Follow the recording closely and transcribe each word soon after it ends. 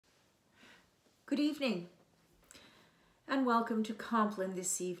Good evening, and welcome to Compline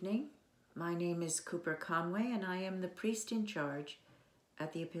this evening. My name is Cooper Conway, and I am the priest in charge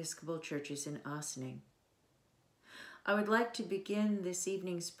at the Episcopal churches in Ossining. I would like to begin this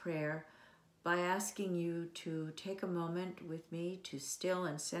evening's prayer by asking you to take a moment with me to still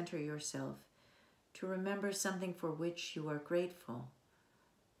and center yourself, to remember something for which you are grateful,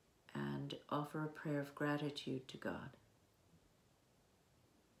 and offer a prayer of gratitude to God.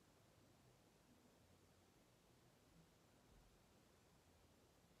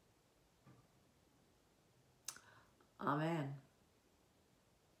 Amen.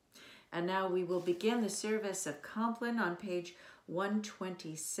 And now we will begin the service of Compline on page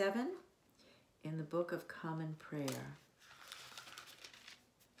 127 in the Book of Common Prayer.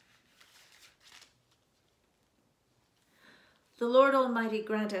 The Lord Almighty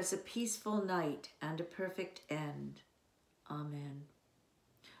grant us a peaceful night and a perfect end. Amen.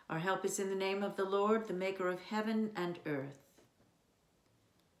 Our help is in the name of the Lord, the maker of heaven and earth.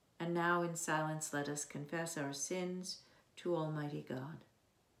 And now in silence let us confess our sins to Almighty God.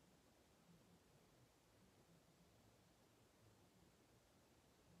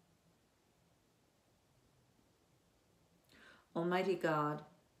 Almighty God,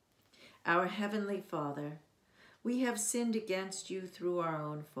 our Heavenly Father, we have sinned against you through our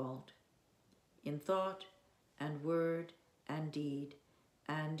own fault, in thought and word and deed,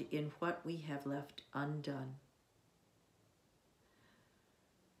 and in what we have left undone.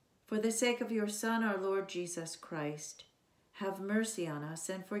 For the sake of your Son, our Lord Jesus Christ, have mercy on us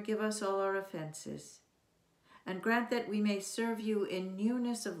and forgive us all our offenses, and grant that we may serve you in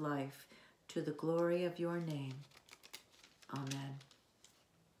newness of life to the glory of your name. Amen.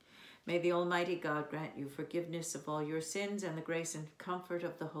 May the Almighty God grant you forgiveness of all your sins and the grace and comfort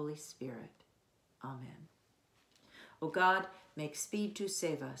of the Holy Spirit. Amen. O God, make speed to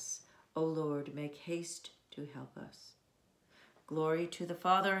save us. O Lord, make haste to help us. Glory to the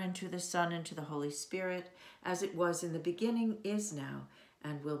Father, and to the Son, and to the Holy Spirit, as it was in the beginning, is now,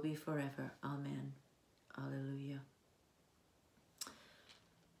 and will be forever. Amen. Alleluia.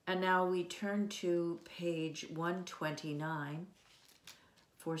 And now we turn to page 129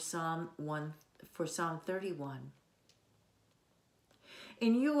 for Psalm 31.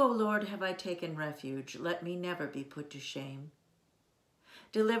 In you, O Lord, have I taken refuge. Let me never be put to shame.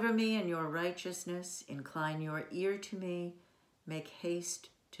 Deliver me in your righteousness. Incline your ear to me. Make haste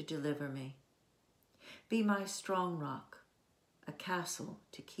to deliver me. Be my strong rock, a castle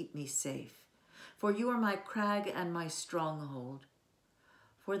to keep me safe. For you are my crag and my stronghold.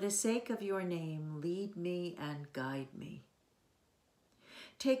 For the sake of your name, lead me and guide me.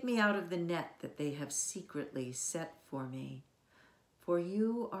 Take me out of the net that they have secretly set for me. For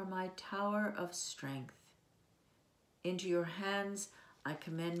you are my tower of strength. Into your hands I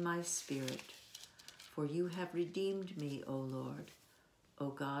commend my spirit. For you have redeemed me, O Lord,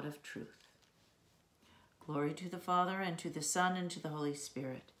 O God of truth. Glory to the Father, and to the Son, and to the Holy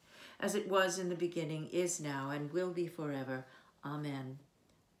Spirit, as it was in the beginning, is now, and will be forever. Amen.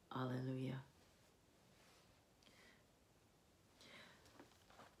 Alleluia.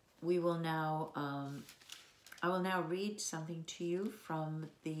 I will now read something to you from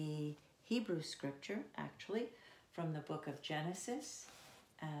the Hebrew scripture, actually, from the book of Genesis,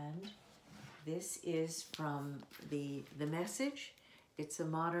 and this is from the Message. It's a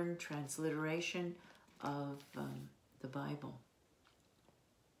modern transliteration of the Bible.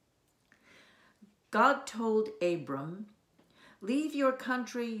 God told Abram, "Leave your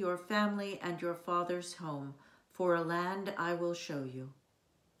country, your family, and your father's home for a land I will show you.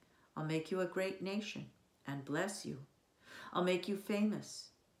 I'll make you a great nation and bless you. I'll make you famous.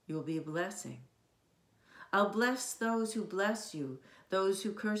 You'll be a blessing. I'll bless those who bless you. Those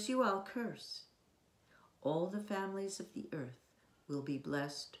who curse you, I'll curse. All the families of the earth will be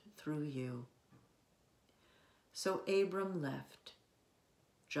blessed through you." So Abram left,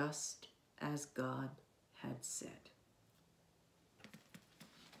 just as God had said.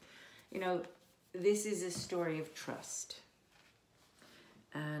 You know, this is a story of trust.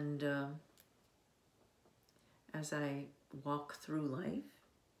 And as I walk through life,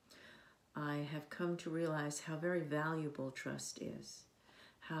 I have come to realize how very valuable trust is,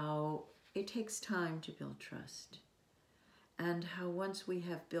 how it takes time to build trust, and how once we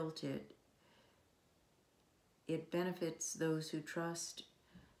have built it, it benefits those who trust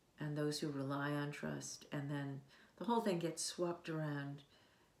and those who rely on trust, and then the whole thing gets swapped around,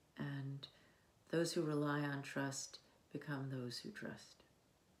 and those who rely on trust become those who trust.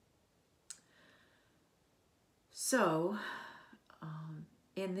 So,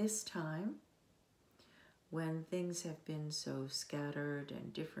 in this time, when things have been so scattered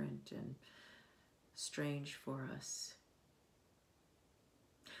and different and strange for us.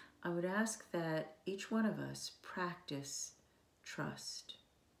 I would ask that each one of us practice trust,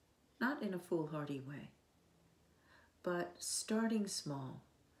 not in a foolhardy way, but starting small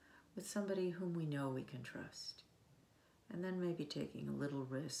with somebody whom we know we can trust, and then maybe taking a little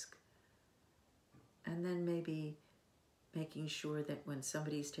risk, and then maybe making sure that when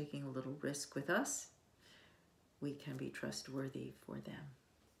somebody's taking a little risk with us, we can be trustworthy for them.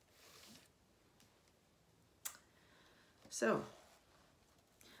 So,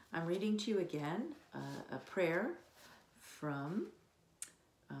 I'm reading to you again a prayer from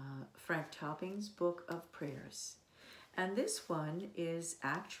Frank Topping's Book of Prayers. And this one is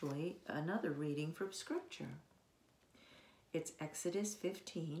actually another reading from Scripture. It's Exodus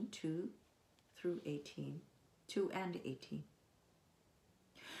 15, 2 through 18, 2 and 18.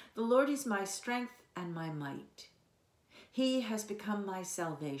 The Lord is my strength and my might. He has become my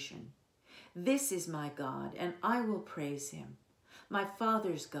salvation. This is my God, and I will praise him. My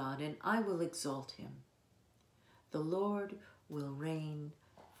Father's God, and I will exalt him. The Lord will reign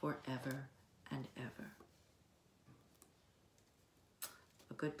forever and ever.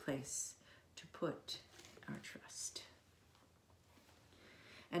 A good place to put our trust.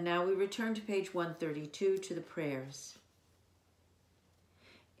 And now we return to page 132 to the prayers.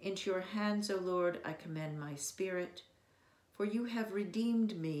 Into your hands, O Lord, I commend my spirit, for you have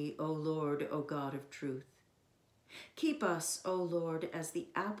redeemed me, O Lord, O God of truth. Keep us, O Lord, as the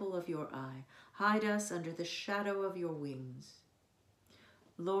apple of your eye. Hide us under the shadow of your wings.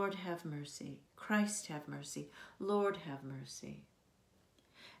 Lord, have mercy. Christ, have mercy. Lord, have mercy.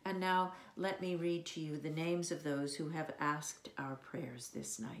 And now let me read to you the names of those who have asked our prayers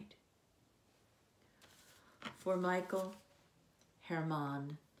this night. For Michael,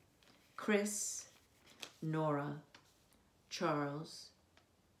 Herman, Chris, Nora, Charles,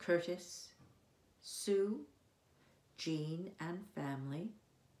 Curtis, Sue, Jean and family,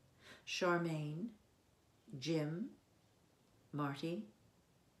 Charmaine, Jim, Marty,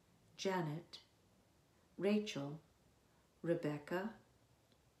 Janet, Rachel, Rebecca,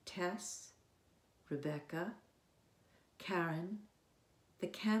 Tess, Rebecca, Karen, the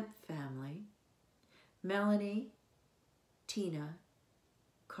Camp family, Melanie, Tina,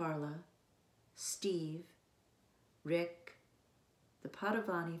 Carla, Steve, Rick, the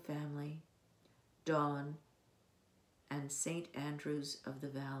Padavani family, Dawn, and St. Andrews of the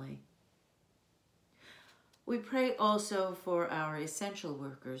Valley. We pray also for our essential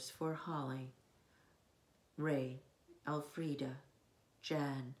workers, for Holly, Ray, Elfrida,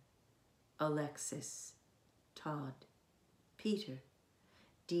 Jan, Alexis, Todd, Peter,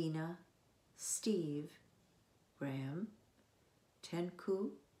 Dina, Steve, Graham, Tenku,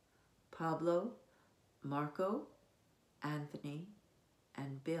 Pablo, Marco, Anthony,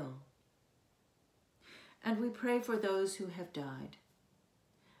 and Bill. And we pray for those who have died.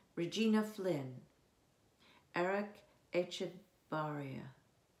 Regina Flynn, Eric Echevarria,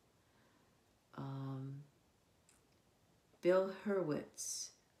 Bill Hurwitz,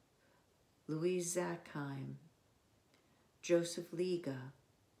 Louise Zackheim, Joseph Liga,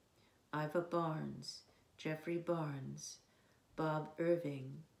 Iva Barnes, Jeffrey Barnes, Bob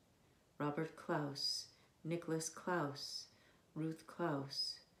Irving, Robert Klaus, Nicholas Klaus, Ruth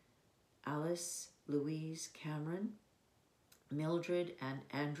Klaus, Alice Louise Cameron, Mildred and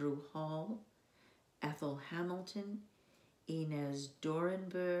Andrew Hall, Ethel Hamilton, Inez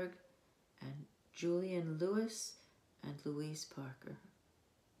Dorenberg, and Julian Lewis and Louise Parker.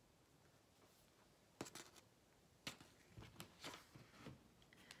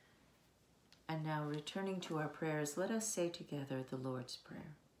 And now, returning to our prayers, let us say together the Lord's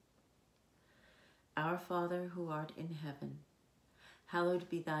Prayer. Our Father, who art in heaven, hallowed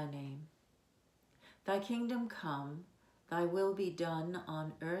be thy name. Thy kingdom come, thy will be done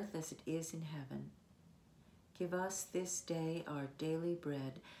on earth as it is in heaven. Give us this day our daily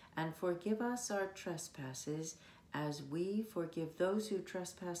bread, and forgive us our trespasses, as we forgive those who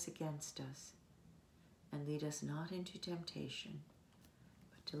trespass against us. And lead us not into temptation,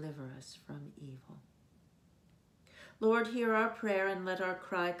 but deliver us from evil. Lord, hear our prayer, and let our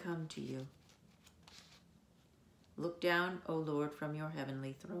cry come to you. Look down, O Lord, from your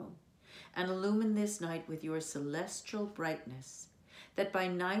heavenly throne, and illumine this night with your celestial brightness, that by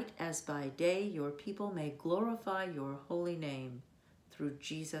night as by day your people may glorify your holy name, through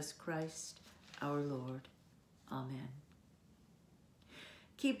Jesus Christ our Lord. Amen.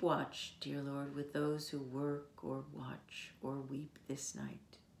 Keep watch, dear Lord, with those who work or watch or weep this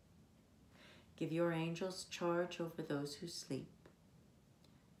night. Give your angels charge over those who sleep.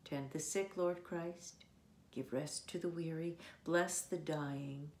 Tend the sick, Lord Christ. Give rest to the weary. Bless the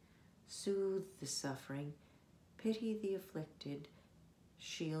dying. soothe the suffering, pity the afflicted,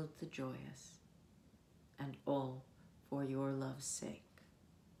 shield the joyous, and all for your love's sake.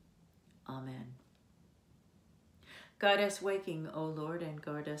 Amen. Guide us waking, O Lord, and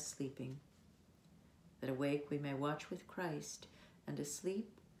guard us sleeping, that awake we may watch with Christ, and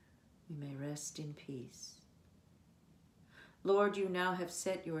asleep we may rest in peace. Lord, you now have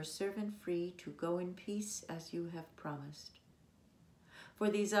set your servant free to go in peace as you have promised. For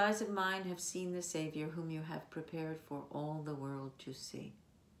these eyes of mine have seen the Savior whom you have prepared for all the world to see,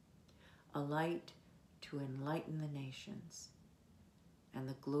 a light to enlighten the nations, and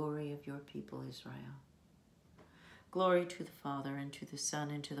the glory of your people Israel. Glory to the Father, and to the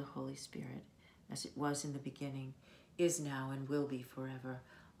Son, and to the Holy Spirit, as it was in the beginning, is now, and will be forever.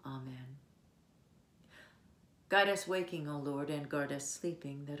 Amen. Guide us waking, O Lord, and guard us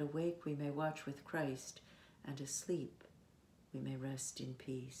sleeping, that awake we may watch with Christ, and asleep we may rest in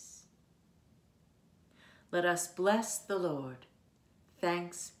peace. Let us bless the Lord.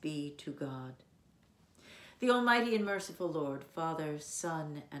 Thanks be to God. The Almighty and merciful Lord, Father,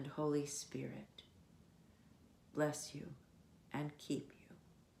 Son, and Holy Spirit, bless you and keep you.